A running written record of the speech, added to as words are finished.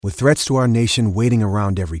With threats to our nation waiting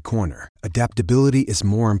around every corner, adaptability is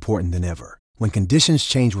more important than ever. When conditions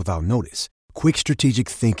change without notice, quick strategic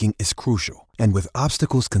thinking is crucial. And with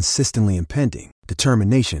obstacles consistently impending,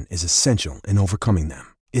 determination is essential in overcoming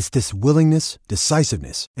them. It's this willingness,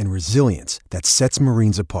 decisiveness, and resilience that sets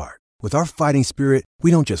Marines apart. With our fighting spirit, we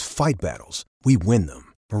don't just fight battles, we win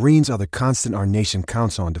them. Marines are the constant our nation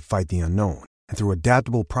counts on to fight the unknown. And through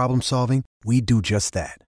adaptable problem solving, we do just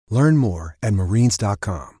that. Learn more at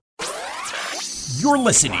marines.com. You're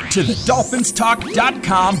listening to the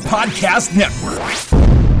DolphinsTalk.com podcast network.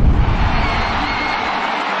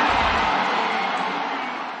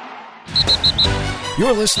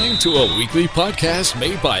 You're listening to a weekly podcast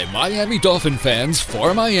made by Miami Dolphin fans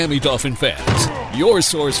for Miami Dolphin fans. Your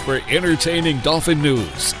source for entertaining Dolphin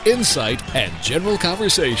news, insight, and general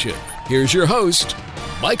conversation. Here's your host,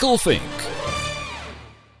 Michael Fink.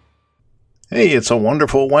 Hey, it's a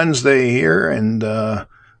wonderful Wednesday here, and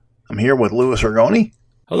I'm here with Louis Ergoni.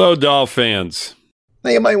 Hello, Dolphins.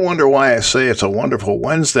 Now, you might wonder why I say it's a wonderful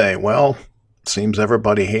Wednesday. Well, it seems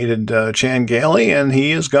everybody hated Chan Gailey, and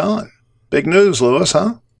he is gone. Big news, Louis,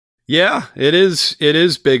 huh? Yeah, it is. It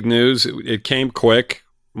is big news. It came quick,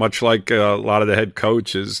 much like a lot of the head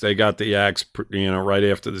coaches. They got the axe, right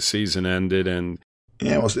after the season ended, and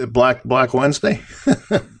yeah, was it Black Wednesday?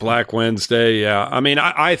 Black Wednesday, yeah. I mean,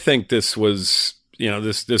 I think this was,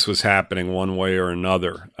 this was happening one way or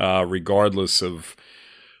another, regardless of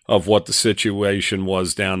what the situation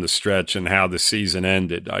was down the stretch and how the season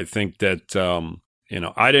ended. I think that,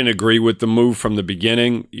 I didn't agree with the move from the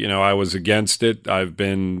beginning. I was against it. I've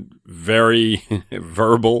been very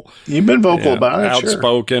verbal. You've been vocal about it,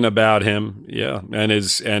 outspoken about him, yeah, and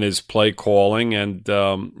his play calling, and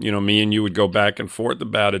me and you would go back and forth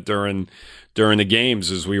about it during the games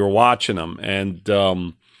as we were watching them, and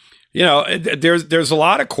there's a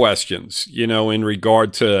lot of questions, in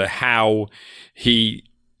regard to how he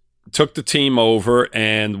took the team over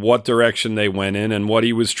and what direction they went in and what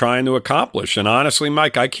he was trying to accomplish. And honestly,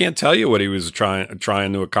 Mike, I can't tell you what he was trying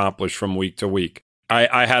to accomplish from week to week.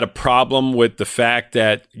 I had a problem with the fact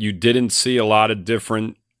that you didn't see a lot of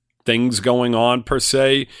different things going on per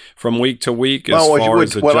se from week to week as far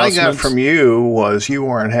as adjustments. What I got from you was you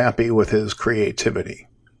weren't happy with his creativity.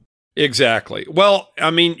 Exactly. Well,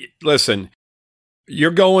 I mean, listen,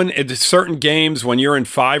 you're going into certain games when you're in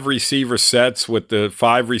 5 receiver sets with the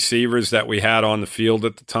 5 receivers that we had on the field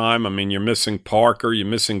at the time. I mean, you're missing Parker, you're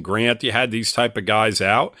missing Grant. You had these type of guys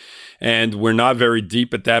out, and we're not very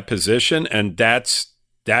deep at that position. And that's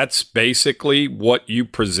basically what you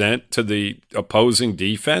present to the opposing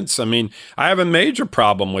defense. I mean, I have a major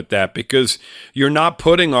problem with that because you're not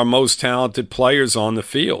putting our most talented players on the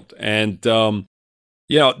field. And,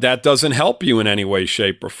 that doesn't help you in any way,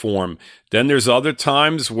 shape, or form. Then there's other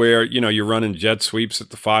times where, you're running jet sweeps at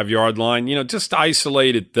the 5-yard line, just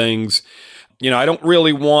isolated things. I don't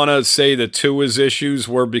really want to say that Tua's issues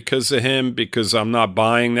were because of him, because I'm not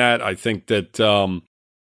buying that. I think that,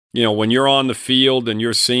 when you're on the field and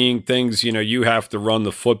you're seeing things, you have to run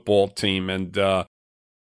the football team, and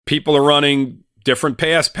people are running different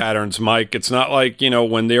pass patterns, Mike. It's not like,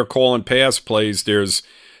 when they're calling pass plays, there's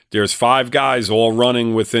 5 guys all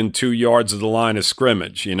running within 2 yards of the line of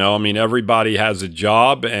scrimmage. I mean, everybody has a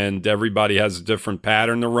job and everybody has a different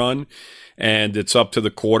pattern to run, and it's up to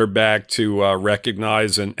the quarterback to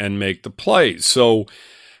recognize and make the plays. So,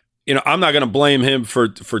 I'm not going to blame him for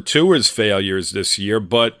Tua's failures this year,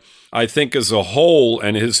 but I think as a whole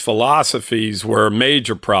and his philosophies were a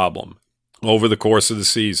major problem over the course of the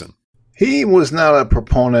season. He was not a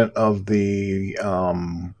proponent of the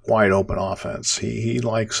wide open offense. He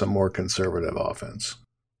likes a more conservative offense.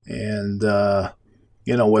 And,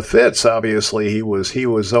 with Fitz, obviously he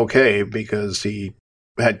was okay because he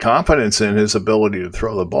had confidence in his ability to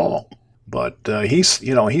throw the ball. But he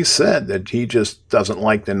said that he just doesn't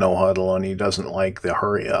like the no huddle and he doesn't like the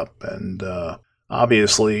hurry up. And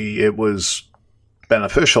obviously it was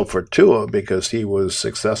beneficial for Tua because he was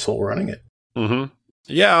successful running it. Mm-hmm.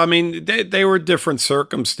 Yeah, I mean, they were different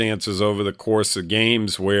circumstances over the course of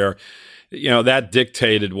games where, that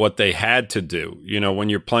dictated what they had to do. When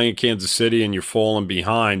you're playing Kansas City and you're falling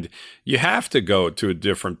behind, you have to go to a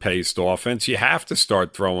different paced offense. You have to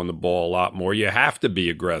start throwing the ball a lot more. You have to be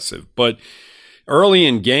aggressive. But early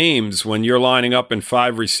in games, when you're lining up in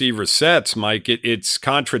 5 receiver sets, Mike, it's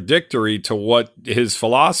contradictory to what his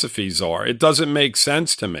philosophies are. It doesn't make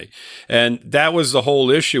sense to me. And that was the whole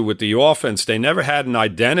issue with the offense. They never had an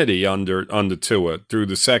identity under Tua through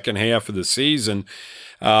the second half of the season.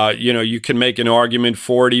 You can make an argument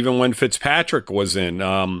for it even when Fitzpatrick was in.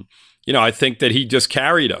 I think that he just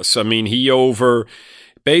carried us. I mean, he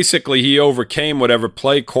basically he overcame whatever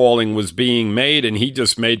play calling was being made, and he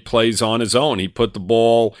just made plays on his own. He put the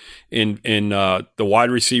ball in the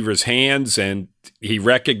wide receiver's hands, and he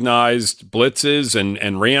recognized blitzes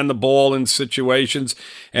and ran the ball in situations,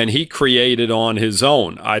 and he created on his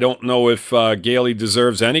own. I don't know if Gailey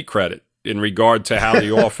deserves any credit in regard to how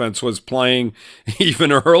the offense was playing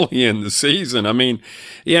even early in the season. I mean,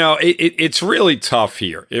 it's really tough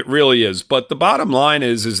here. It really is. But the bottom line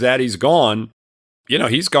is that he's gone.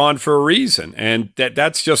 He's gone for a reason. And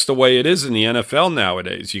that's just the way it is in the NFL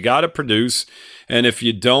nowadays. You got to produce. And if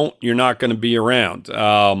you don't, you're not going to be around.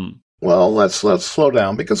 Well, let's slow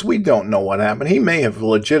down, because we don't know what happened. He may have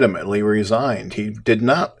legitimately resigned. He did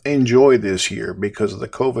not enjoy this year because of the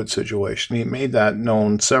COVID situation. He made that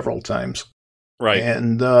known several times. Right.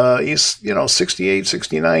 And he's, 68,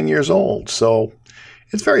 69 years old. So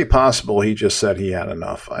it's very possible he just said he had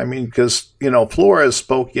enough. I mean, because, Flores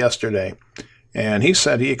spoke yesterday, and he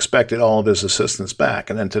said he expected all of his assistants back.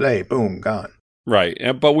 And then today, boom, gone. Right.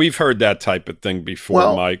 But we've hered that type of thing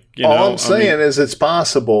before, Mike. All I'm saying is it's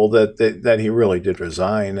possible that he really did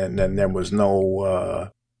resign, and then there was no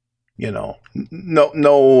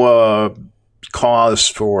cause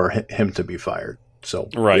for him to be fired. So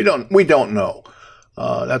right. we don't know.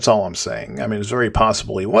 That's all I'm saying. I mean, it's very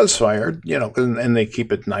possible he was fired, and they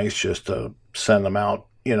keep it nice just to send him out,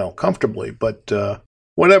 comfortably. But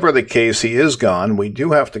whatever the case, he is gone. We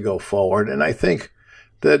do have to go forward, and I think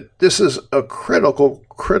that this is a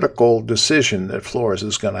critical decision that Flores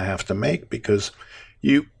is going to have to make, because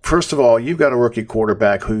first of all, you've got a rookie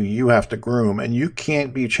quarterback who you have to groom, and you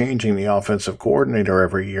can't be changing the offensive coordinator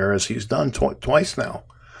every year, as he's done twice now.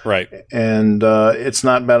 Right. And it's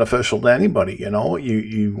not beneficial to anybody. You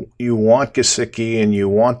want Gesicki and you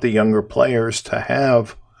want the younger players to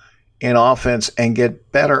have an offense and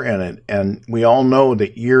get better in it. And we all know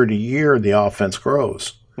that year to year the offense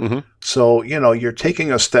grows. Mm-hmm. So, you're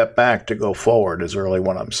taking a step back to go forward is really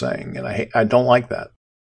what I'm saying. And I don't like that.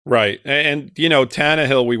 Right. And,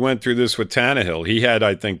 Tannehill, we went through this with Tannehill. He had,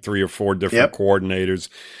 I think, 3 or 4 different coordinators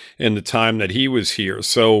in the time that he was here.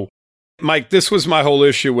 So, Mike, this was my whole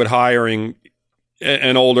issue with hiring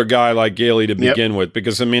an older guy like Gailey to begin with.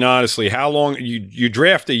 Because, I mean, honestly, how long you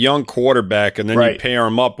draft a young quarterback and then you pair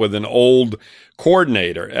him up with an old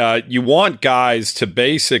coordinator. You want guys to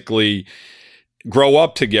basically grow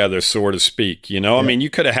up together, so to speak. I mean, you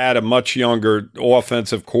could have had a much younger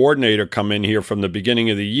offensive coordinator come in here from the beginning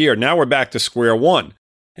of the year. Now we're back to square one.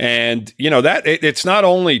 And, that it's not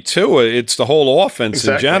only Tua, it's the whole offense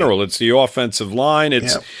in general. It's the offensive line.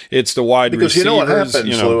 It's the wide receivers. Because you know what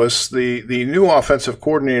happens, Lewis? The new offensive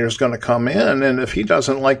coordinator is going to come in, and if he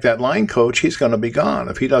doesn't like that line coach, he's going to be gone.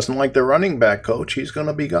 If he doesn't like the running back coach, he's going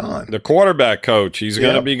to be gone. The quarterback coach, he's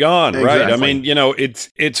going to be gone, right? I mean,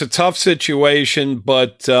 it's a tough situation,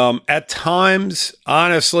 but at times,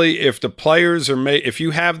 honestly, if the players if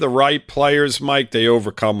you have the right players, Mike, they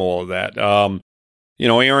overcome all of that.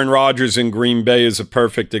 Aaron Rodgers in Green Bay is a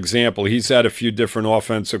perfect example. He's had a few different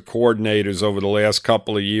offensive coordinators over the last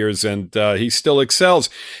couple of years, and he still excels.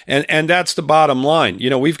 And that's the bottom line.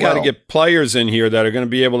 We've got to get players in here that are going to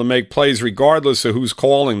be able to make plays regardless of who's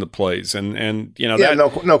calling the plays. And no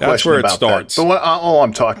question that's where about it starts. That. But all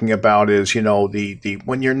I'm talking about is, the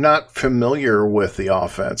when you're not familiar with the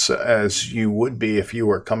offense, as you would be if you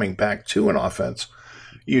were coming back to an offense,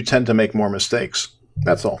 you tend to make more mistakes.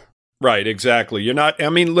 That's all. Right, exactly.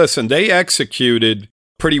 Listen, they executed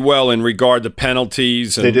pretty well in regard to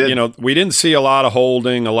penalties. And, they did. We didn't see a lot of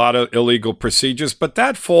holding, a lot of illegal procedures, but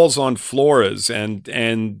that falls on Flores and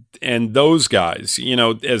those guys,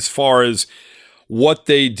 as far as what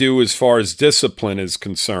they do as far as discipline is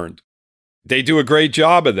concerned. They do a great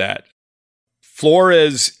job of that.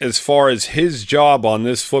 Flores, as far as his job on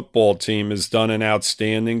this football team, has done an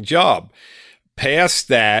outstanding job. Past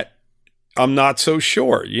that, I'm not so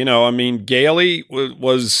sure. Gailey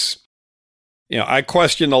was, I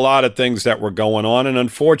questioned a lot of things that were going on, and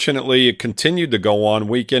unfortunately, it continued to go on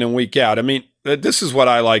week in and week out. I mean, this is what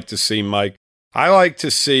I like to see, Mike. I like to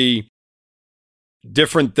see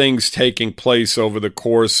different things taking place over the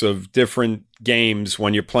course of different games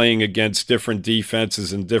when you're playing against different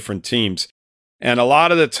defenses and different teams. And a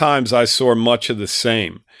lot of the times I saw much of the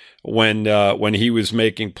same when he was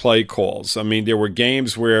making play calls. I mean, there were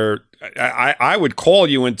games where I would call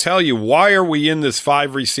you and tell you, why are we in this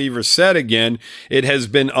 5-receiver set again? It has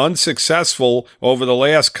been unsuccessful over the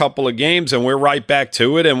last couple of games, and we're right back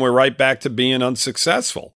to it, and we're right back to being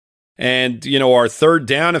unsuccessful. And, our third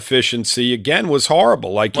down efficiency, again, was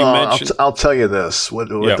horrible, like you mentioned. I'll tell you this, with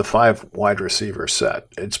the 5 wide receiver set,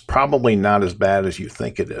 it's probably not as bad as you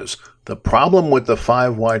think it is. The problem with the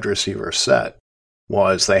 5 wide receiver set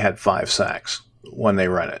was they had 5 sacks when they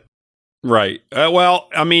ran it. Right. Well,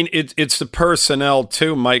 I mean, it's the personnel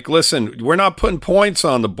too, Mike. Listen, we're not putting points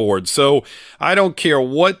on the board, so I don't care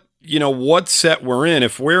what set we're in.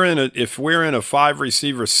 If we're in a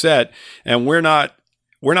 5-receiver set and we're not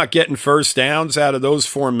getting first downs out of those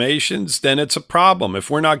formations, then it's a problem.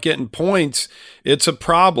 If we're not getting points, it's a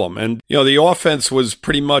problem. And the offense was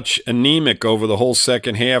pretty much anemic over the whole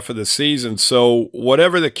second half of the season. So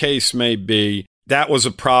whatever the case may be, that was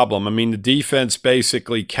a problem. I mean, the defense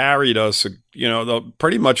basically carried us,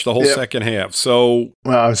 pretty much the whole second half. So,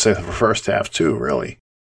 well, I would say the first half too, really.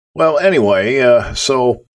 Well, anyway,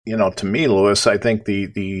 to me, Lewis, I think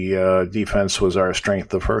the defense was our strength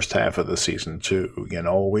the first half of the season too.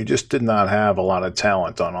 We just did not have a lot of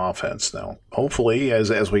talent on offense. Now, hopefully,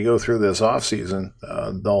 as we go through this offseason,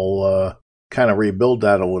 they'll kind of rebuild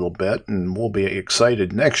that a little bit, and we'll be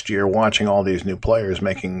excited next year watching all these new players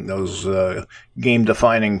making those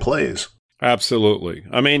game-defining plays. Absolutely.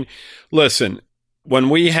 I mean, listen, when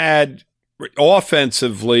we had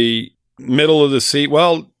offensively middle of the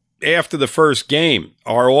season, after the first game,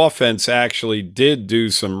 our offense actually did do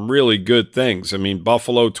some really good things. I mean,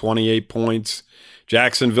 Buffalo, 28 points,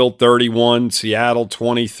 Jacksonville, 31, Seattle,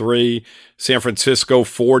 23, San Francisco,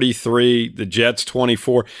 43, the Jets,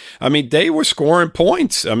 24. I mean, they were scoring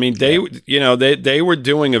points. I mean, they were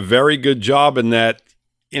doing a very good job in that,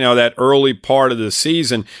 that early part of the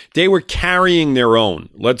season. They were carrying their own.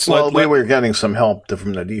 We were getting some help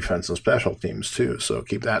from the defense and special teams too, so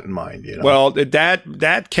keep that in mind. Well,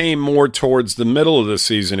 that came more towards the middle of the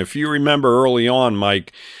season. If you remember early on,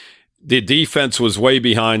 Mike, the defense was way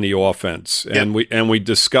behind the offense, and we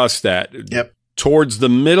discussed that. Yep. Towards the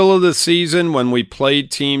middle of the season, when we played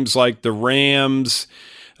teams like the Rams,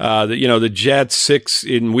 the Jets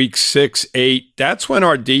in week 6, 8, that's when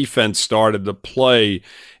our defense started to play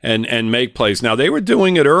and make plays. Now, they were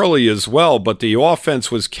doing it early as well, but the offense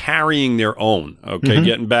was carrying their own. Okay,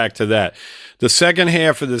 Getting back to that. The second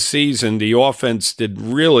half of the season, the offense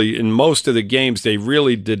in most of the games, they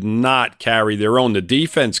really did not carry their own. The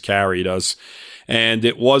defense carried us, and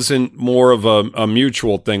it wasn't more of a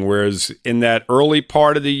mutual thing, whereas in that early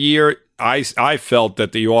part of the year, I felt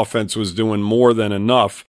that the offense was doing more than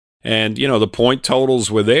enough. And, the point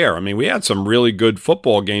totals were there. I mean, we had some really good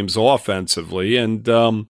football games offensively. And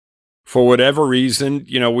for whatever reason,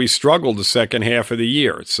 we struggled the second half of the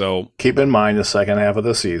year. So keep in mind, the second half of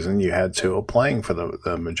the season, you had Tua playing for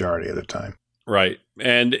the majority of the time. Right.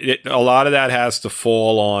 And a lot of that has to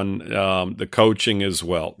fall on the coaching as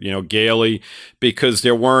well. Gailey, because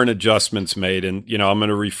there weren't adjustments made. And, I'm going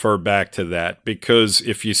to refer back to that, because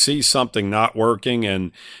if you see something not working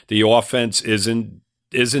and the offense isn't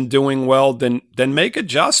doing well, then make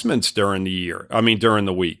adjustments during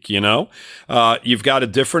the week. You've got a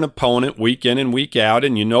different opponent week in and week out,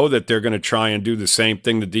 and that they're going to try and do the same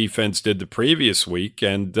thing the defense did the previous week.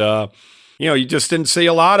 And, you just didn't see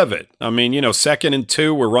a lot of it. I mean, 2nd and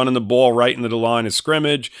 2, we're running the ball right into the line of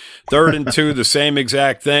scrimmage. 3rd and 2, the same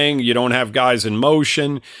exact thing. You don't have guys in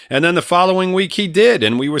motion. And then the following week he did,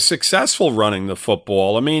 and we were successful running the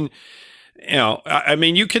football. I mean,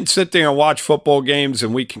 you can sit there and watch football games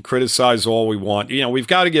and we can criticize all we want. We've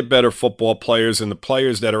got to get better football players, and the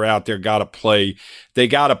players that are out there got to play. They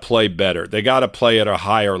got to play better. They got to play at a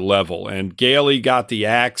higher level. And Gailey got the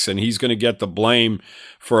axe, and he's going to get the blame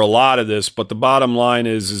for a lot of this. But the bottom line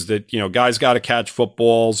is that, guys got to catch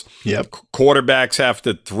footballs. Yep. Quarterbacks have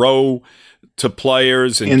to throw to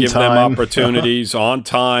players and give them opportunities on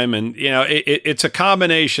time. And, it's a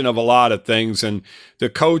combination of a lot of things. And the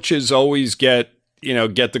coaches always get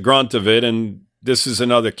the grunt of it. And this is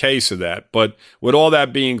another case of that. But with all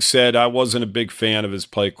that being said, I wasn't a big fan of his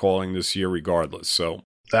play calling this year regardless. So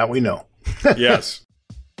that we know. Yes.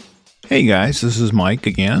 Hey guys, this is Mike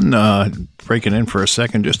again, breaking in for a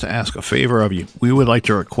second just to ask a favor of you. We would like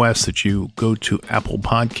to request that you go to Apple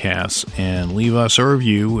Podcasts and leave us a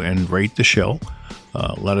review and rate the show.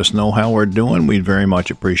 Let us know how we're doing. We'd very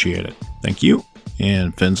much appreciate it. Thank you,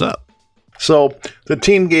 and fins up. So the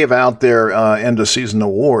team gave out their end-of-season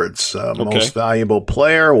awards. Most valuable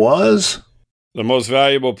player was? The most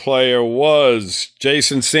valuable player was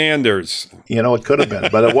Jason Sanders. It could have been,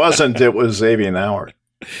 but it wasn't. It was Xavier Howard.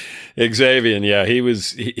 Xavier, yeah,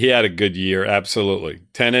 he had a good year, absolutely.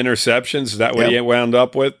 10 interceptions, is that what he wound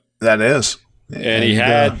up with? That is. And he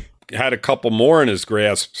had a couple more in his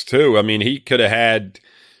grasps, too. I mean, he could have had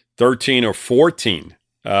 13 or 14,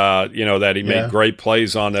 that he made great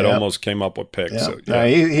plays on that almost came up with picks. Yeah. So,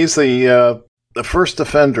 he's the first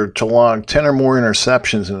defender to log 10 or more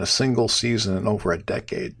interceptions in a single season in over a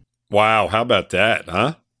decade. Wow, how about that,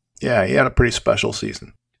 huh? Yeah, he had a pretty special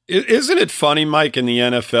season. Isn't it funny, Mike, in the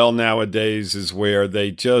NFL nowadays is where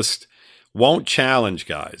they just won't challenge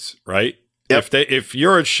guys, right? Yep. If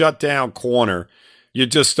you're a shutdown corner, you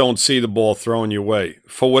just don't see the ball thrown your way.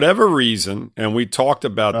 For whatever reason, and we talked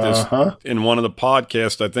about this in one of the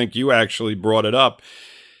podcasts, I think you actually brought it up,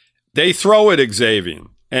 they throw it Xavier,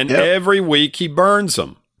 and every week he burns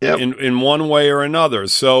them in one way or another.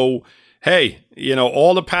 So, hey,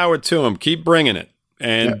 all the power to him. Keep bringing it,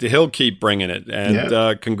 and he'll keep bringing it.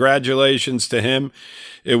 And congratulations to him.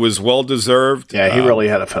 It was well-deserved. Yeah, he really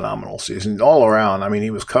had a phenomenal season all around. I mean,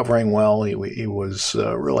 he was covering well. He was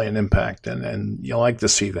really an impact, and you like to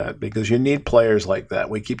see that because you need players like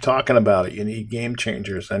that. We keep talking about it. You need game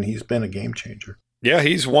changers, and he's been a game changer. Yeah,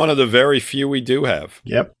 he's one of the very few we do have.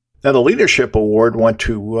 Yep. Now, the leadership award went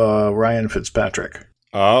to Ryan Fitzpatrick.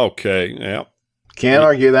 Oh, okay, yeah. Can't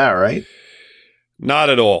argue that, right?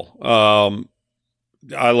 Not at all.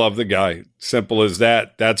 I love the guy. Simple as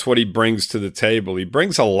that. That's what he brings to the table. He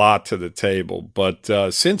brings a lot to the table.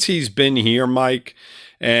 But since he's been here, Mike,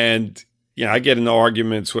 and I get into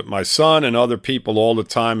arguments with my son and other people all the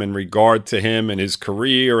time in regard to him and his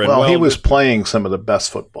career. And he was playing some of the best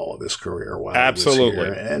football of his career while he was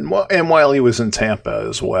here. And while he was in Tampa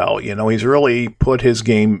as well. He's really put his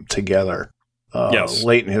game together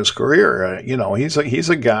late in his career. He's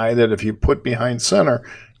a guy that if you put behind center,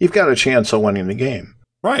 you've got a chance of winning the game.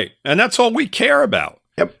 Right. And that's all we care about.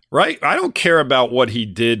 Yep. Right? I don't care about what he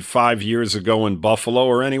did 5 years ago in Buffalo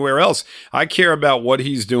or anywhere else. I care about what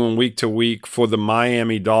he's doing week to week for the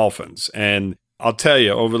Miami Dolphins. And I'll tell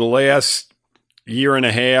you, over the last year and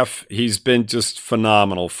a half, he's been just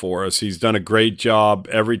phenomenal for us. He's done a great job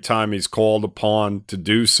every time he's called upon to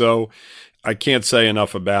do so. I can't say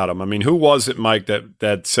enough about him. I mean, who was it, Mike,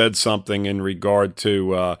 that said something in regard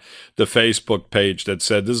to the Facebook page that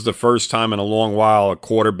said, this is the first time in a long while a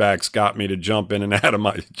quarterback's got me to jump in and out of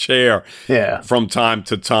my chair from time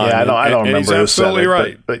to time. Yeah, I don't remember. He's absolutely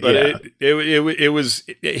right. But it was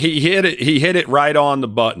he hit it right on the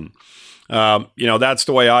button. That's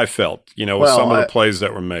the way I felt, with some of the plays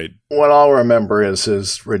that were made. What I'll remember is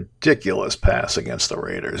his ridiculous pass against the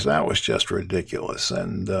Raiders. That was just ridiculous.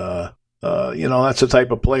 And, that's the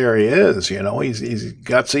type of player he is. He's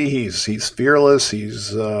gutsy. He's fearless.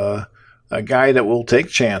 He's a guy that will take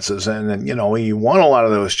chances. And he won a lot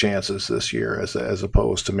of those chances this year as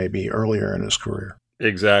opposed to maybe earlier in his career.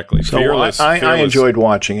 Exactly. So fearless. I enjoyed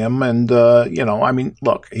watching him. And,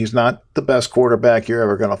 look, he's not the best quarterback you're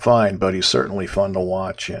ever going to find, but he's certainly fun to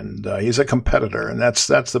watch. And he's a competitor. And that's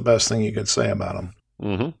the best thing you could say about him.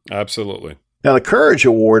 Mm-hmm. Absolutely. Now, the Courage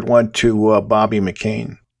Award went to Bobby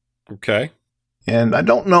McCain. Okay. And I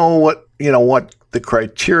don't know what the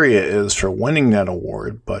criteria is for winning that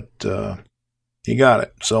award, but he got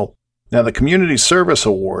it. So now the Community Service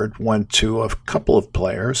Award went to a couple of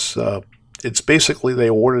players. It's basically they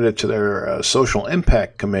awarded it to their Social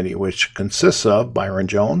Impact Committee, which consists of Byron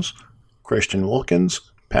Jones, Christian Wilkins,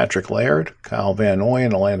 Patrick Laird, Kyle Van Noy,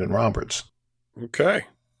 and Landon Roberts. Okay.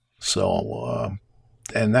 So,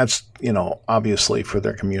 and that's, obviously for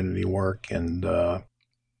their community work and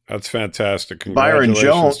that's fantastic.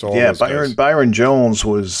 Congratulations to all those guys. Byron Jones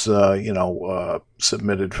was,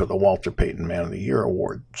 submitted for the Walter Payton Man of the Year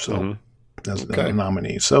award. So as the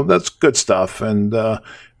nominee. So that's good stuff. And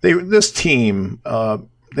this team,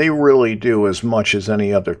 they really do as much as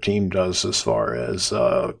any other team does as far as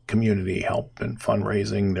community help and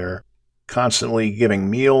fundraising. They're constantly giving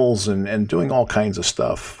meals and doing all kinds of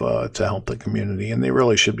stuff to help the community. And they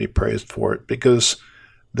really should be praised for it because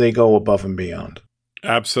they go above and beyond.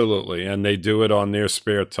 Absolutely, and they do it on their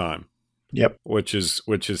spare time. Yep, which is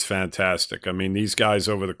fantastic. I mean, these guys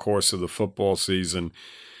over the course of the football season,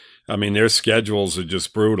 I mean, their schedules are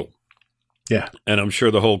just brutal. Yeah, and I'm sure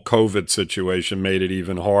the whole COVID situation made it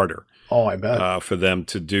even harder. Oh, I bet for them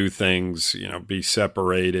to do things, be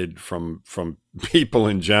separated from people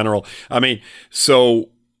in general. I mean, so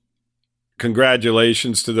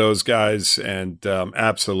congratulations to those guys, and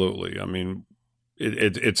absolutely, I mean.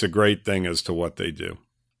 It's a great thing as to what they do.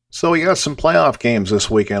 So we got some playoff games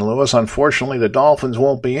this weekend, Lewis. Unfortunately, the Dolphins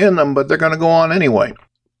won't be in them, but they're going to go on anyway.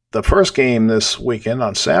 The first game this weekend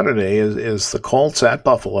on Saturday is the Colts at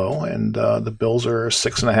Buffalo, and the Bills are a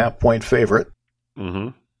 6.5-point favorite. Mm-hmm.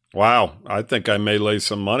 Wow, I think I may lay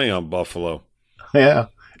some money on Buffalo. Yeah,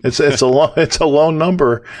 it's a low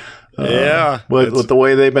number. With the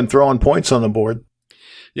way they've been throwing points on the board.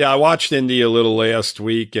 Yeah, I watched Indy a little last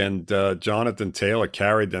week, and Jonathan Taylor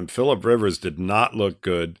carried them. Phillip Rivers did not look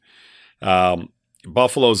good.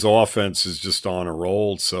 Buffalo's offense is just on a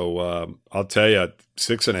roll, so I'll tell you,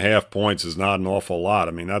 6.5 points is not an awful lot.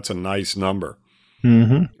 I mean, that's a nice number.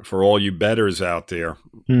 for all you bettors out there.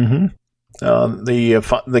 Mm-hmm.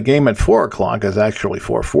 The game at 4:00 is actually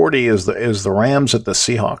 4:40. Is the Rams at the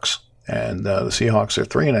Seahawks, and the Seahawks are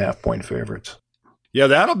 3.5-point favorites. Yeah,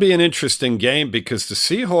 that'll be an interesting game because the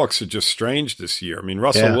Seahawks are just strange this year. I mean,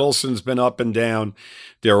 Russell Wilson's been up and down.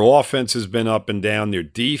 Their offense has been up and down. Their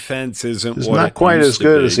defense isn't it's what not it quite used as to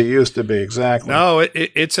good be. as it used to be. Exactly. No,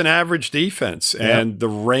 it's an average defense. And the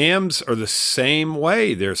Rams are the same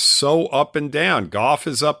way. They're so up and down. Goff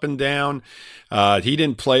is up and down. He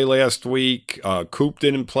didn't play last week. Coop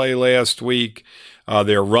didn't play last week.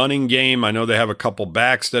 Their running game, I know they have a couple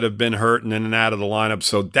backs that have been hurt and in and out of the lineup.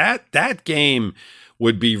 So that game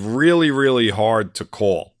would be really, really hard to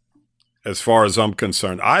call as far as I'm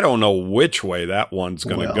concerned. I don't know which way that one's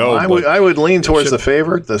going to go. I would lean towards the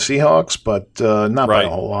favorite, the Seahawks, but not by a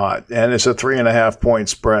whole lot. And it's a 3.5-point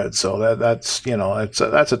spread. So that's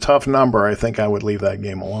a tough number. I think I would leave that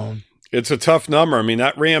game alone. It's a tough number. I mean,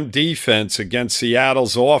 that Ram defense against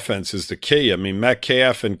Seattle's offense is the key. I mean,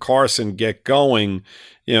 Metcalf and Carson get going,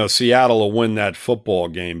 Seattle will win that football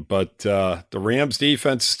game. But the Rams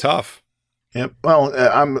defense is tough. Yep. Well,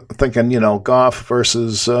 I'm thinking, Goff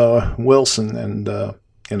versus Wilson, and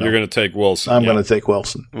you're going to take Wilson. I'm going to take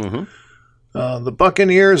Wilson. Mm-hmm. The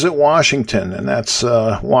Buccaneers at Washington, and that's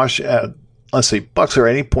let's see, Bucks are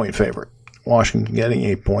 8-point favorite. Washington getting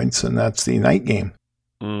 8 points, and that's the night game.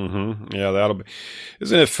 Mm-hmm. Yeah, that'll be.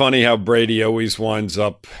 Isn't it funny how Brady always winds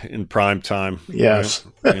up in prime time? Yes.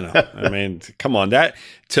 I mean, come on. That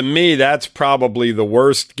to me, that's probably the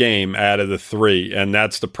worst game out of the three, and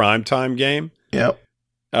that's the primetime game. Yep.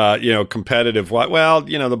 Competitive. Well,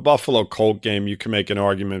 the Buffalo Colt game, you can make an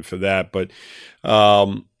argument for that, but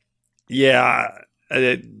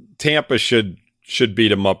Tampa should beat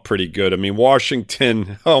them up pretty good. I mean,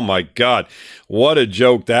 Washington, oh my God, what a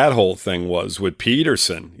joke that whole thing was with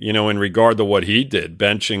Peterson, in regard to what he did,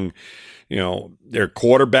 benching, their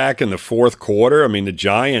quarterback in the fourth quarter. I mean, the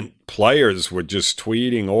Giant players were just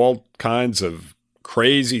tweeting all kinds of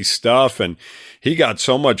crazy stuff, and he got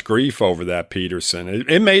so much grief over that, Peterson.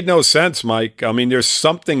 It made no sense, Mike. I mean, there's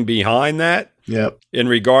something behind that. Yep. In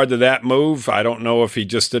regard to that move. I don't know if he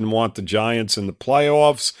just didn't want the Giants in the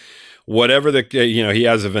playoffs. Whatever he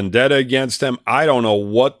has a vendetta against them. I don't know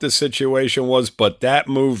what the situation was, but that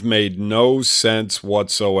move made no sense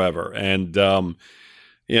whatsoever. And,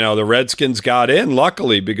 the Redskins got in,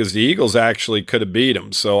 luckily, because the Eagles actually could have beat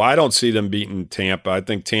them. So I don't see them beating Tampa. I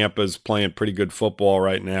think Tampa's playing pretty good football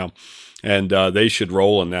right now, and they should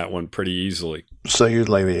roll in that one pretty easily. So you'd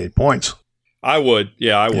lay the 8 points? I would.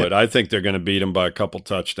 Yeah, I would. I think they're going to beat them by a couple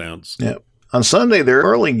touchdowns. Yeah. On Sunday, their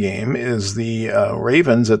early game is the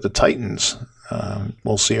Ravens at the Titans.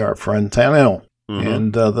 We'll see our friend Tannehill. Mm-hmm.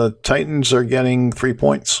 And the Titans are getting 3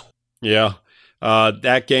 points. Yeah.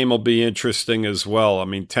 That game will be interesting as well. I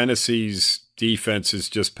mean, Tennessee's defense is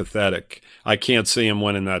just pathetic. I can't see them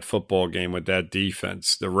winning that football game with that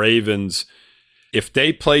defense. The Ravens, if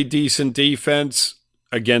they play decent defense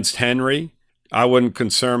against Henry, I wouldn't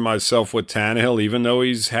concern myself with Tannehill, even though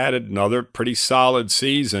he's had another pretty solid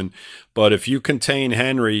season. But if you contain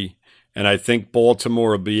Henry, and I think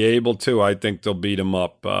Baltimore will be able to, I think they'll beat him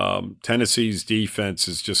up. Tennessee's defense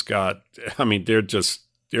has just got, I mean, they're just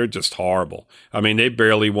horrible. I mean, they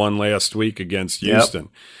barely won last week against Houston.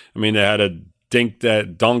 Yep. I mean, they had a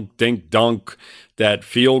dunk, that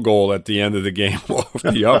field goal at the end of the game off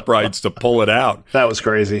the uprights to pull it out. That was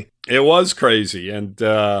crazy. It was crazy. And,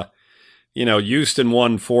 Houston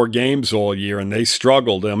won 4 games all year, and they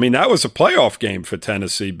struggled. I mean, that was a playoff game for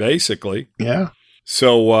Tennessee, basically. Yeah.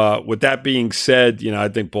 So with that being said, I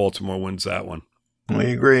think Baltimore wins that one.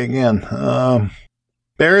 We agree again.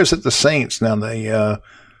 Bears at the Saints. Now, the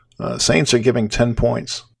Saints are giving 10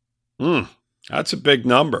 points. That's a big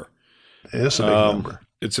number. It is a big number.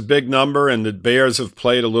 It's a big number, and the Bears have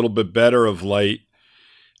played a little bit better of late.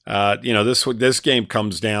 This game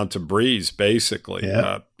comes down to Breeze, basically.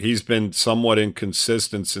 Yeah. He's been somewhat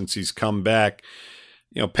inconsistent since he's come back.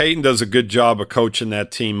 Peyton does a good job of coaching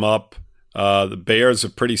that team up. The Bears are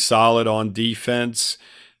pretty solid on defense.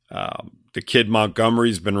 The kid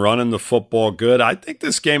Montgomery's been running the football good. I think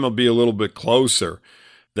this game will be a little bit closer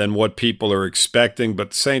than what people are expecting,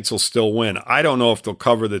 but the Saints will still win. I don't know if they'll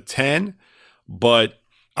cover the 10, but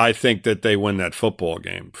I think that they win that football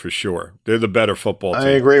game for sure. They're the better football team.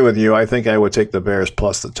 I agree with you. I think I would take the Bears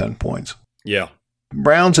plus the 10 points. Yeah.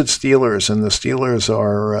 Browns at Steelers, and the Steelers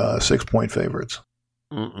are 6-point favorites.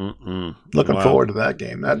 Looking forward to that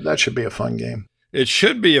game. That should be a fun game. It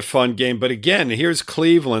should be a fun game, but again, here's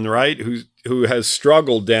Cleveland, right, who has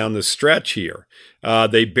struggled down the stretch here.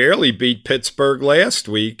 They barely beat Pittsburgh last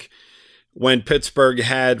week. when Pittsburgh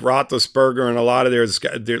had Roethlisberger and a lot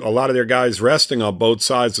of their guys resting on both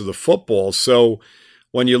sides of the football. So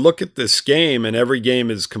when you look at this game, and every game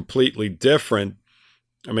is completely different,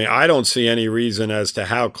 I mean, I don't see any reason as to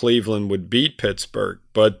how Cleveland would beat Pittsburgh,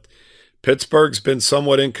 but Pittsburgh's been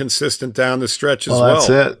somewhat inconsistent down the stretch as well. Well, that's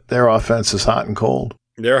it. Their offense is hot and cold.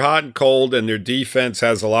 They're hot and cold, and their defense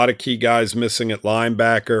has a lot of key guys missing at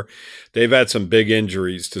linebacker. They've had some big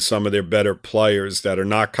injuries to some of their better players that are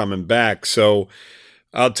not coming back. So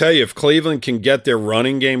I'll tell you, if Cleveland can get their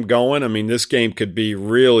running game going, I mean, this game could be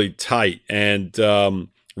really tight. And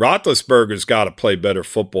Roethlisberger's got to play better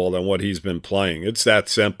football than what he's been playing. It's that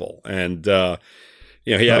simple. And,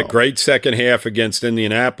 he had a great second half against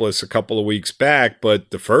Indianapolis a couple of weeks back,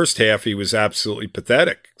 but the first half he was absolutely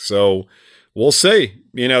pathetic. So we'll see.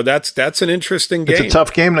 That's an interesting game. It's a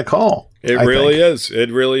tough game to call. It really is.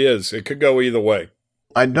 It really is. It could go either way.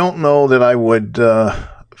 I don't know that I would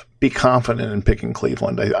be confident in picking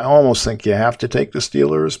Cleveland. I almost think you have to take the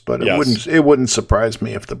Steelers, but it wouldn't surprise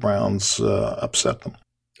me if the Browns upset them.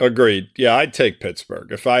 Agreed. Yeah, I'd take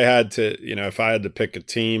Pittsburgh. If I had to pick a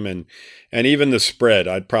team and even the spread,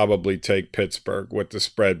 I'd probably take Pittsburgh with the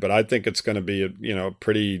spread, but I think it's going to be a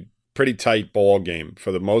pretty tight ball game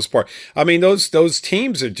for the most part. I mean, those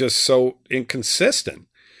teams are just so inconsistent,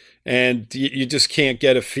 and you just can't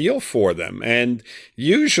get a feel for them. And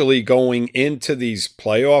usually going into these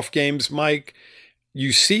playoff games, Mike,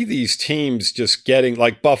 you see these teams just getting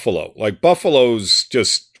like Buffalo. Like Buffalo's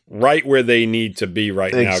just right where they need to be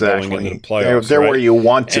right now going into the playoffs. They're where you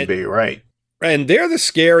want to be, right? And they're the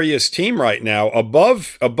scariest team right now,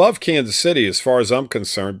 above Kansas City as far as I'm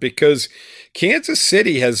concerned, because Kansas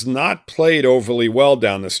City has not played overly well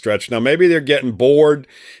down the stretch. Now, maybe they're getting bored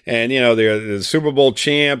and, they're the Super Bowl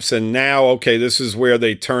champs, and now, okay, this is where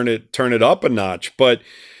they turn it up a notch. But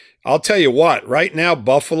I'll tell you what, right now,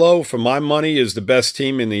 Buffalo, for my money, is the best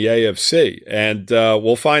team in the AFC. And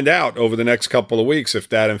we'll find out over the next couple of weeks if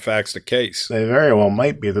that, in fact, is the case. They very well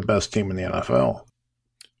might be the best team in the NFL.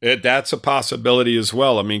 That's a possibility as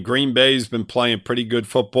well. I mean, Green Bay's been playing pretty good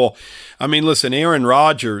football. I mean, listen, Aaron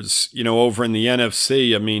Rodgers, over in the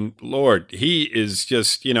NFC, I mean, Lord, he is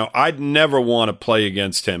just, I'd never want to play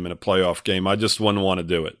against him in a playoff game. I just wouldn't want to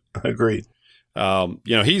do it. Agreed.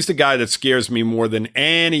 He's the guy that scares me more than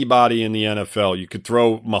anybody in the NFL. You could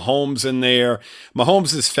throw Mahomes in there.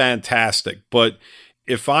 Mahomes is fantastic, but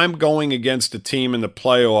if I'm going against a team in the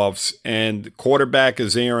playoffs and the quarterback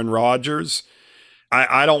is Aaron Rodgers,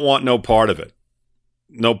 I don't want no part of it.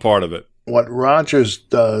 No part of it. What Rodgers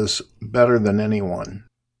does better than anyone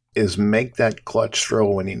is make that clutch throw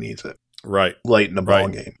when he needs it. Right. Late in the ball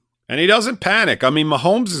game. And he doesn't panic. I mean,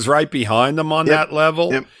 Mahomes is right behind him on that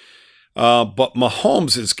level. Yep. But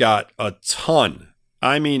Mahomes has got a ton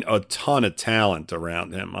of talent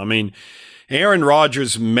around him. I mean, Aaron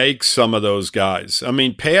Rodgers makes some of those guys. I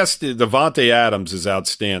mean, past Devontae Adams is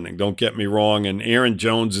outstanding. Don't get me wrong. And Aaron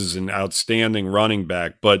Jones is an outstanding running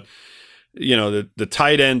back. But, the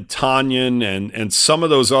tight end Tanyan and some of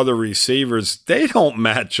those other receivers, they don't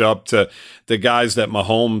match up to the guys that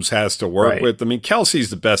Mahomes has to work with. I mean, Kelsey's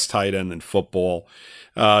the best tight end in football.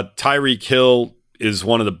 Tyreek Hill is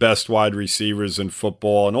one of the best wide receivers in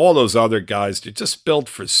football. And all those other guys, they're just built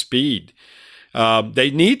for speed.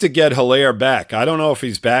 They need to get Hilaire back. I don't know if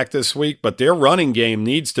he's back this week, but their running game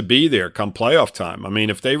needs to be there come playoff time. I mean,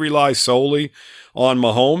 if they rely solely on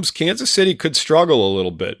Mahomes, Kansas City could struggle a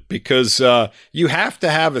little bit because you have to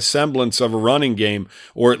have a semblance of a running game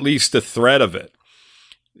or at least a threat of it.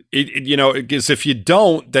 Because if you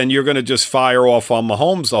don't, then you're going to just fire off on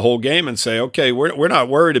Mahomes the whole game and say, okay, we're not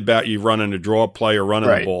worried about you running a draw play or running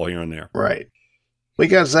the ball here and there. Right. We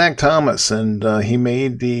got Zach Thomas, and he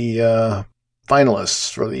made the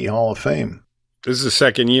finalists for the Hall of Fame. This is the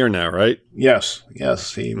second year now, right? Yes.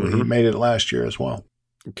 He made it last year as well.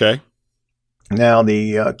 Okay. Now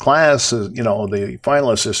the class is, the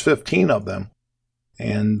finalists is 15 of them,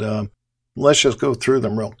 and let's just go through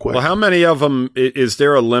them real quick. Well, how many of them? Is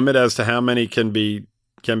there a limit as to how many can be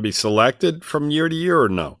selected from year to year, or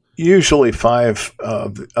no? Usually 5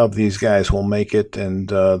 of these guys will make it, and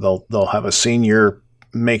they'll have a senior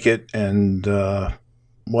make it, and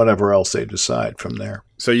whatever else they decide from there.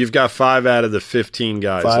 So you've got 5 out of the 15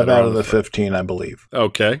 guys. 5 out of the 15, I believe.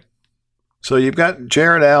 Okay. So you've got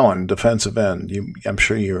Jared Allen, defensive end. I'm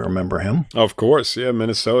sure you remember him. Of course, yeah.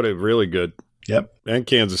 Minnesota, really good. Yep. And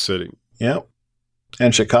Kansas City. Yep.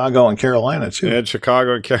 And Chicago and Carolina, too. And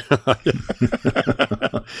Chicago and Carolina.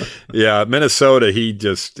 Yeah, Minnesota, he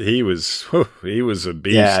was a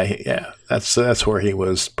beast. Yeah. That's where he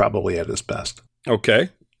was probably at his best. Okay.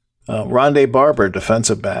 Rondé Barber,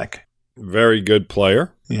 defensive back. Very good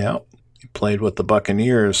player. Yeah. He played with the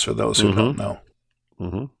Buccaneers, for those who don't know.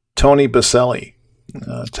 Mm-hmm. Tony Baselli,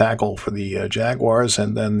 tackle for the Jaguars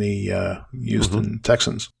and then the Houston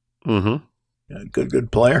Texans. Mm-hmm.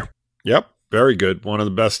 Good player. Yep, very good. One of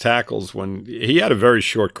the best tackles. When he had a very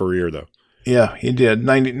short career, though. Yeah, he did.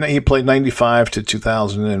 He played 95 to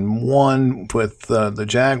 2001 with the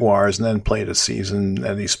Jaguars, and then played a season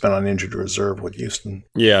that he spent on injured reserve with Houston.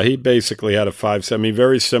 Yeah, he basically had a 5.7. I mean,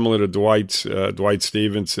 very similar to Dwight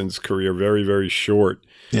Stevenson's career. Very, very short.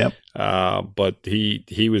 Yep. But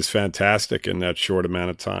he was fantastic in that short amount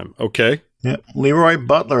of time. Okay. Yep. Leroy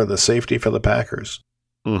Butler, the safety for the Packers.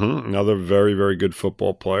 Mm-hmm. Another very, very good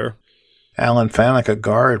football player. Alan Faneca,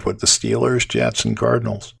 guard with the Steelers, Jets, and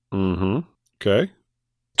Cardinals. Mm-hmm. Okay.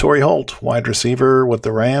 Torrey Holt, wide receiver with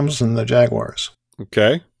the Rams and the Jaguars.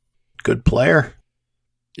 Okay. Good player.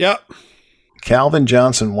 Yep. Calvin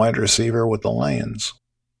Johnson, wide receiver with the Lions.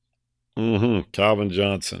 Mm-hmm. Calvin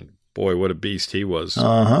Johnson. Boy, what a beast he was.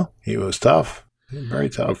 Uh-huh. He was tough. Very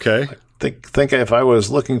tough. Okay. I think if I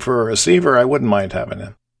was looking for a receiver, I wouldn't mind having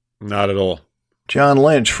him. Not at all. John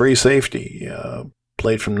Lynch, free safety.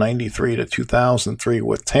 Played from 93 to 2003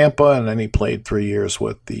 with Tampa, and then he played 3 years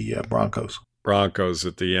with the Broncos. Broncos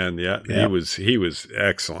at the end, yeah. Yep. He was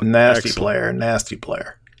excellent. Nasty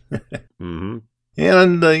player. Mm-hmm.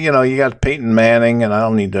 And, you got Peyton Manning, and I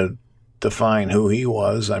don't need to define who he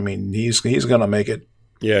was. I mean, he's going to make it.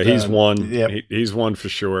 Yeah, he's one. Yep. He's one for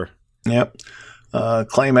sure. Yep.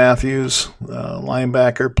 Clay Matthews,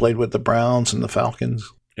 linebacker, played with the Browns and the Falcons.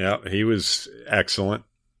 Yeah, he was excellent.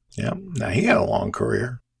 Yeah. Now, he had a long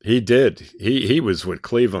career. He did. He was with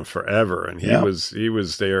Cleveland forever, and he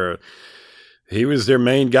was their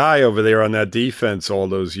main guy over there on that defense all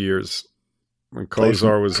those years when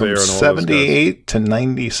Kozar was there. And all 78 to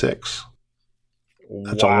 96.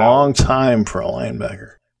 That's a long time for a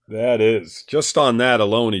linebacker. That is. Just on that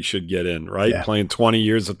alone, he should get in, right? Yeah. Playing 20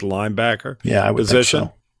 years at the linebacker I would position.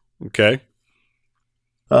 think so. Okay.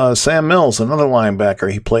 Sam Mills, another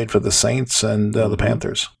linebacker. He played for the Saints and the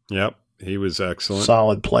Panthers. Yep. He was excellent.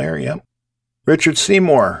 Solid player, yep. Richard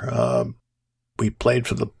Seymour. We played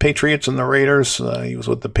for the Patriots and the Raiders. He was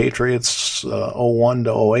with the Patriots 01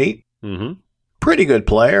 to 08. Mm-hmm. Pretty good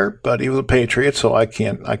player, but he was a Patriot, so I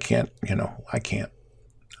can't. I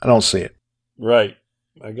don't see it. Right.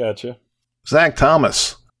 I got you. Zach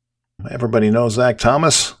Thomas. Everybody knows Zach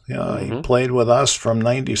Thomas. He played with us from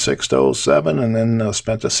 96 to 07 and then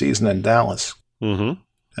spent a season in Dallas. Mm-hmm.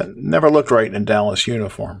 Never looked right in a Dallas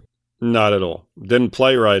uniform. Not at all. Didn't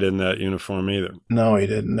play right in that uniform either. No, he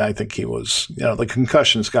didn't. I think he was, the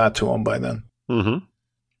concussions got to him by then.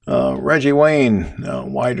 Mm-hmm. Reggie Wayne,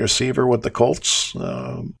 wide receiver with the Colts.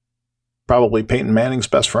 Probably Peyton Manning's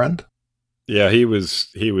best friend. Yeah, he was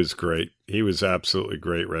great. He was absolutely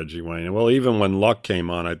great, Reggie Wayne. Well, even when Luck came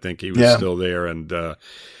on, I think he was still there, and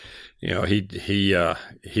he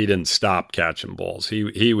didn't stop catching balls.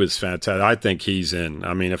 He was fantastic. I think he's in.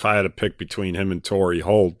 I mean, if I had to pick between him and Torrey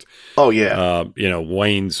Holt, Wayne's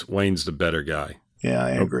the better guy. Yeah,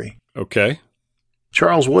 I agree. Okay.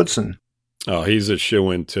 Charles Woodson. Oh, he's a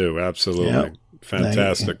shoo-in too. Absolutely. Yep.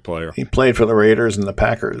 Fantastic player. He played for the Raiders and the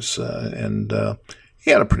Packers, and he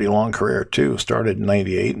had a pretty long career, too. Started in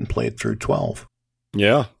 98 and played through 12.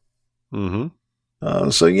 Yeah. Mm-hmm.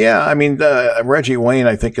 Reggie Wayne,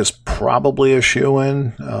 I think, is probably a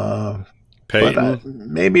shoo-in. Peyton? But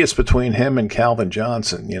maybe it's between him and Calvin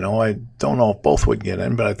Johnson. I don't know if both would get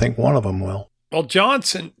in, but I think one of them will. Well,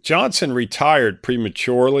 Johnson retired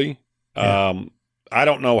prematurely. Yeah. I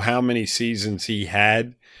don't know how many seasons he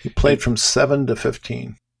had. He played from 7 to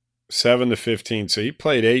 15. 7 to 15. So he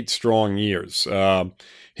played 8 strong years.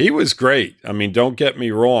 He was great. I mean, don't get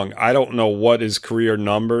me wrong. I don't know what his career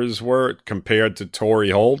numbers were compared to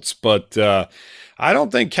Torrey Holt's, but I don't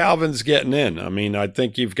think Calvin's getting in. I mean, I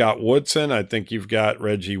think you've got Woodson. I think you've got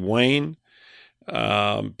Reggie Wayne,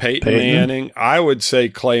 Peyton Manning. I would say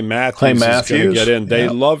Clay Matthews is going to get in. They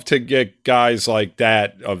love to get guys like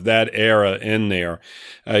that of that era in there,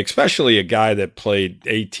 especially a guy that played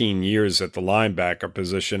 18 years at the linebacker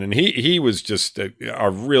position. And he was just a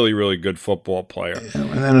really, really good football player.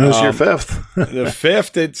 And then who's your fifth? The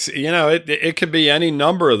fifth, it's, it could be any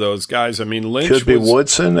number of those guys. I mean, Lynch could be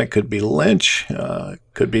Woodson. It could be Lynch.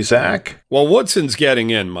 Could be Zach. Well, Woodson's getting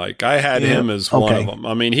in, Mike. I had him as one of them.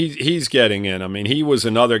 I mean, he's getting in. I mean, he was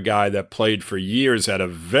another guy that played for years at a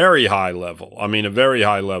very high level. I mean, a very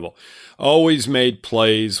high level. Always made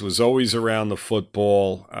plays, was always around the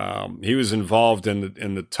football. He was involved in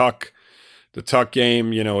the tuck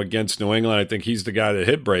game, against New England. I think he's the guy that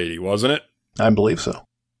hit Brady, wasn't it? I believe so.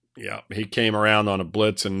 Yeah, he came around on a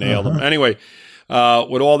blitz and nailed him. Anyway,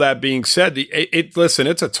 with all that being said, listen,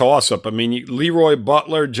 it's a toss-up. I mean, Leroy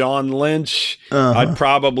Butler, John Lynch, I'd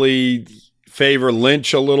probably favor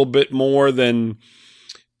Lynch a little bit more than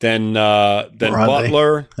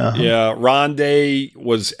Butler. Yeah, Rondé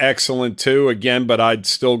was excellent too. Again, but I'd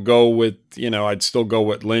still go with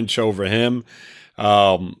Lynch over him.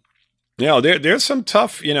 There's some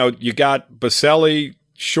tough. You got Baselli,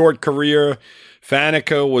 short career.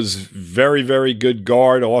 Faneca was very, very good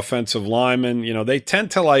guard, offensive lineman. They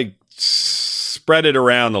tend to spread it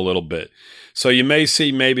around a little bit. So you may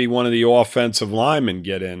see maybe one of the offensive linemen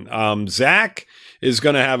get in. Zach is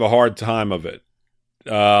going to have a hard time of it.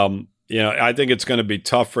 I think it's going to be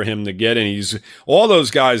tough for him to get in. All those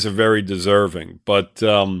guys are very deserving, but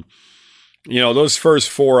those first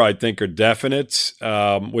four I think are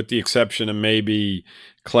definites, with the exception of maybe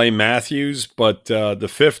Clay Matthews. But the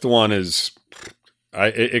fifth one is,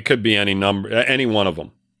 it could be any one of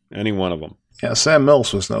them. Yeah, Sam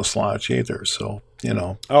Mills was no slouch either. So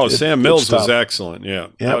Sam Mills was excellent. Yeah,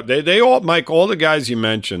 yep. They all, Mike, all the guys you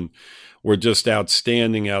mentioned were just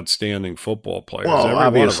outstanding football players. Well,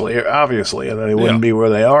 obviously, they wouldn't be where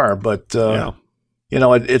they are. But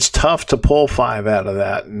it's tough to pull five out of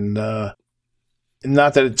that, and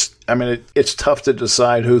not that it's. I mean, it's tough to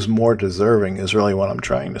decide who's more deserving. Is really what I'm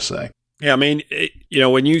trying to say. Yeah, I mean,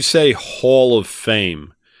 when you say Hall of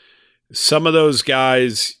Fame, some of those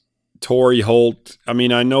guys, Torrey Holt, I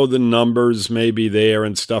mean, I know the numbers may be there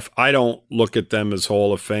and stuff. I don't look at them as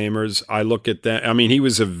Hall of Famers. I look at them. I mean, he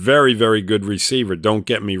was a very, very good receiver. Don't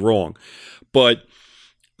get me wrong. But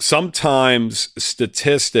sometimes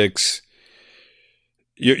statistics,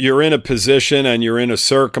 you're in a position and you're in a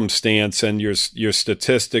circumstance and your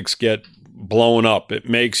statistics get blown up. It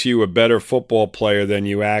makes you a better football player than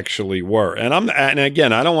you actually were. And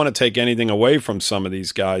again, I don't want to take anything away from some of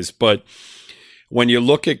these guys, but when you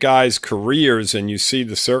look at guys' careers and you see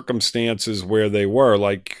the circumstances where they were,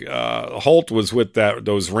 like Holt was with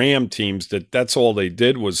those Ram teams, that's all they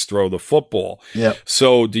did was throw the football. Yep.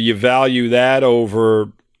 So do you value that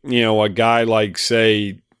over, a guy like,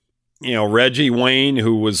 say, Reggie Wayne,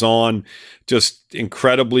 who was on just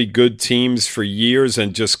incredibly good teams for years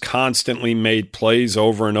and just constantly made plays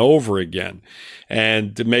over and over again?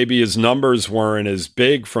 And maybe his numbers weren't as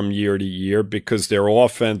big from year to year because their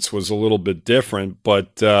offense was a little bit different.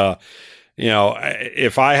 But,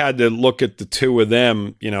 if I had to look at the two of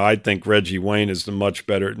them, I think Reggie Wayne is the much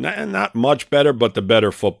better, not much better, but the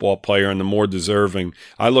better football player and the more deserving.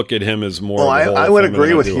 I look at him as more. Well, I would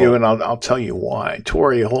agree with you, and I'll tell you why.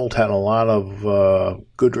 Torrey Holt had a lot of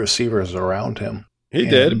good receivers around him. He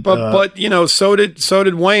did, but so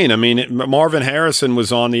did Wayne. I mean, Marvin Harrison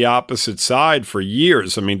was on the opposite side for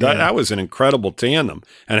years. I mean, that was an incredible tandem,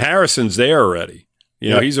 and Harrison's there already.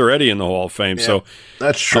 He's already in the Hall of Fame. Yeah, so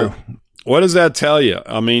that's true. What does that tell you?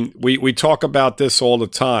 I mean, we talk about this all the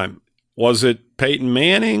time. Was it Peyton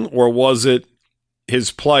Manning or was it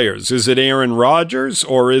his players? Is it Aaron Rodgers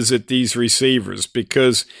or is it these receivers?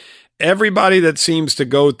 Because everybody that seems to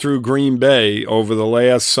go through Green Bay over the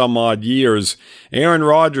last some odd years, Aaron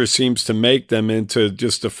Rodgers seems to make them into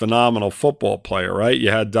just a phenomenal football player, right? You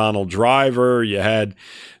had Donald Driver, you had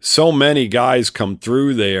so many guys come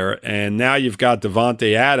through there, and now you've got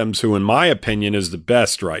Devontae Adams, who in my opinion is the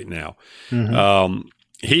best right now. Mm-hmm.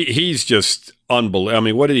 He's just unbelievable. I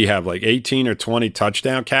mean, what did he have, like 18 or 20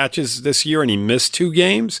 touchdown catches this year, and he missed 2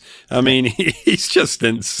 games? I mean, he's just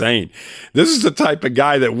insane. This is the type of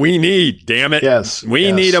guy that we need, damn it. Yes.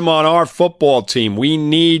 We need him on our football team. We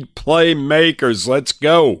need playmakers. Let's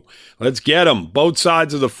go. Let's get them, both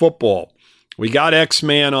sides of the football. We got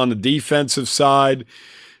X-Man on the defensive side.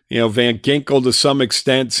 Van Ginkel, to some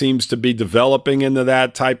extent, seems to be developing into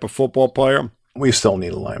that type of football player. We still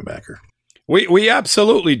need a linebacker. We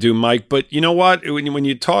absolutely do, Mike. But you know what? When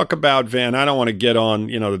you talk about Van, I don't want to get on,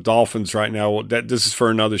 the Dolphins right now. This is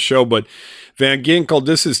for another show. But Van Ginkel,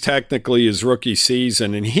 this is technically his rookie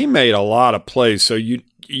season, and he made a lot of plays. So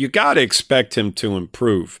you got to expect him to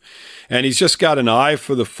improve. And he's just got an eye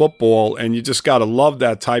for the football, and you just got to love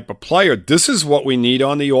that type of player. This is what we need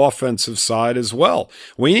on the offensive side as well.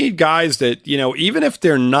 We need guys that, even if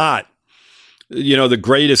they're not, the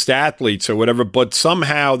greatest athletes or whatever, but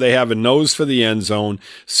somehow they have a nose for the end zone.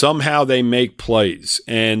 Somehow they make plays,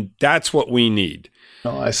 and that's what we need.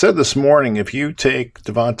 Well, I said this morning, if you take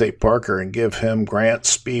Devontae Parker and give him Grant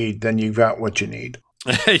speed, then you've got what you need.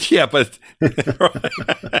 Yeah, but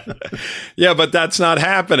that's not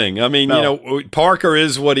happening. I mean, No. Parker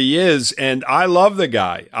is what he is, and I love the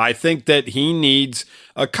guy. I think that he needs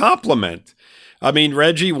a compliment. I mean,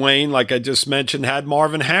 Reggie Wayne, like I just mentioned, had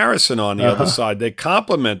Marvin Harrison on the other side. They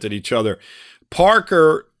complemented each other.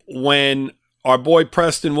 Parker, when our boy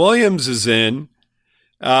Preston Williams is in,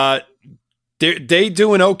 they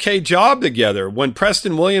do an okay job together. When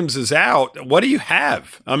Preston Williams is out, what do you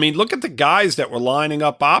have? I mean, look at the guys that were lining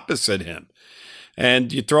up opposite him.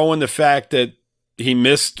 And you throw in the fact that he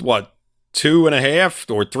missed,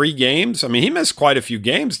 2.5 or 3 games? I mean, he missed quite a few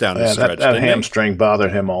games down the stretch. That hamstring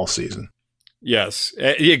bothered him all season. Yes,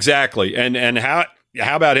 exactly. And how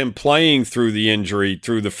about him playing through the injury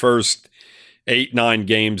through the first 8-9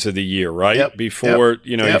 games of the year, right? Yep. Before,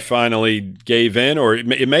 he finally gave in, or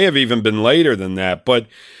it may have even been later than that. But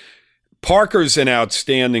Parker's an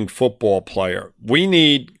outstanding football player. We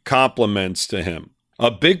need compliments to him. A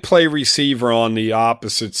big play receiver on the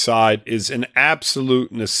opposite side is an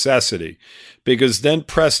absolute necessity, because then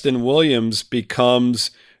Preston Williams becomes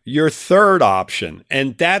your third option,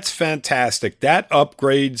 and that's fantastic. That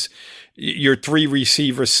upgrades your 3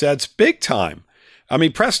 receiver sets big time. I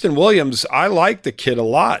mean, Preston Williams, I like the kid a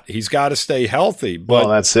lot. He's got to stay healthy. But, well,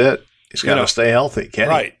 that's it. He's got to stay healthy, Kenny.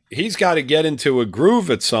 Right. He's got to get into a groove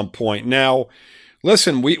at some point. Now,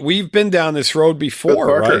 listen, we've been down this road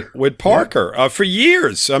before, right? With Parker for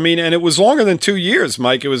years. I mean, and it was longer than 2 years,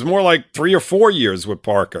 Mike. It was more like 3 or 4 years with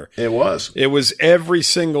Parker. It was. It was every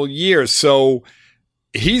single year. So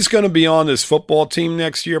he's going to be on this football team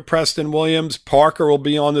next year, Preston Williams. Parker will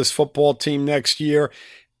be on this football team next year.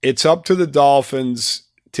 It's up to the Dolphins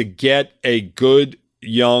to get a good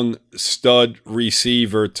young stud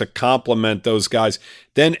receiver to complement those guys.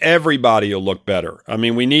 Then everybody will look better. I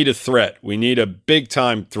mean, we need a threat. We need a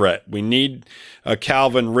big-time threat. We need a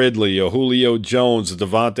Calvin Ridley, a Julio Jones, a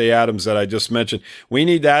Devontae Adams that I just mentioned. We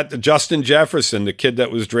need that. Justin Jefferson, the kid that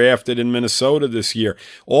was drafted in Minnesota this year.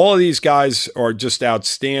 All of these guys are just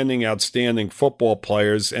outstanding football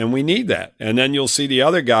players, and we need that. And then you'll see the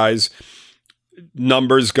other guys'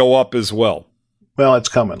 numbers go up as well. Well, it's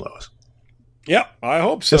coming, Lewis. Yeah, I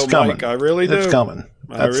hope so, it's coming. Mike. I really do. It's coming.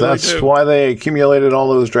 That's do. why they accumulated all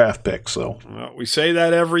those draft picks. So we say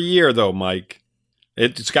that every year, though, Mike.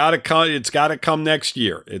 It's got to come. It's got to come next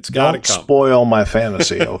year. It's got to come. Don't spoil my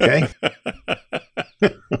fantasy, okay?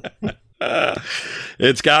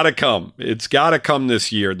 It's got to come. It's got to come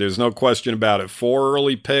this year. There's no question about it. 4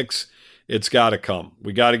 early picks. It's got to come.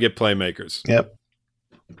 We got to get playmakers. Yep.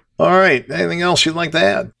 All right. Anything else you'd like to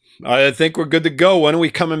add? I think we're good to go. When are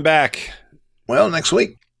we coming back? Well, next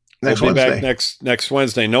week. We'll be Wednesday. Back next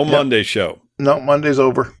Wednesday. No Monday show. No, Monday's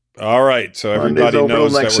over. All right. So everybody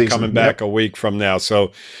knows that we're coming back a week from now.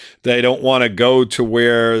 So they don't want to go to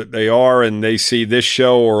where they are and they see this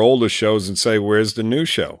show or older shows and say, where's the new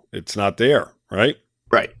show? It's not there, right?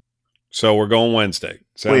 Right. So we're going Wednesday.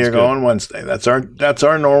 We are going Wednesday. That's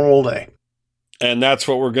our normal day. And that's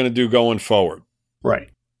what we're going to do going forward. Right.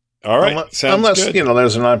 All right. Unless good.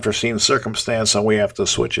 There's an unforeseen circumstance and we have to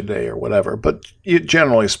switch a day or whatever. But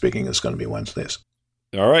generally speaking, it's going to be Wednesdays.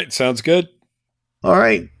 All right. Sounds good. All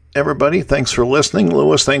right, everybody. Thanks for listening.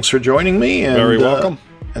 Lewis, thanks for joining me. And, very welcome.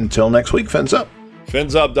 Until next week, fins up.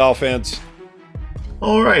 Fins up, Dolphins.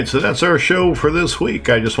 All right, so that's our show for this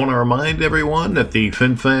week. I just want to remind everyone that the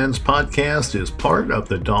FinFans podcast is part of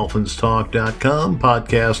the DolphinsTalk.com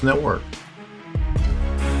podcast network.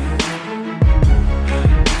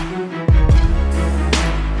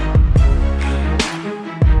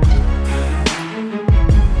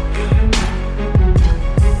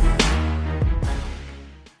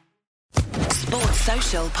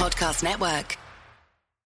 Podcast Network.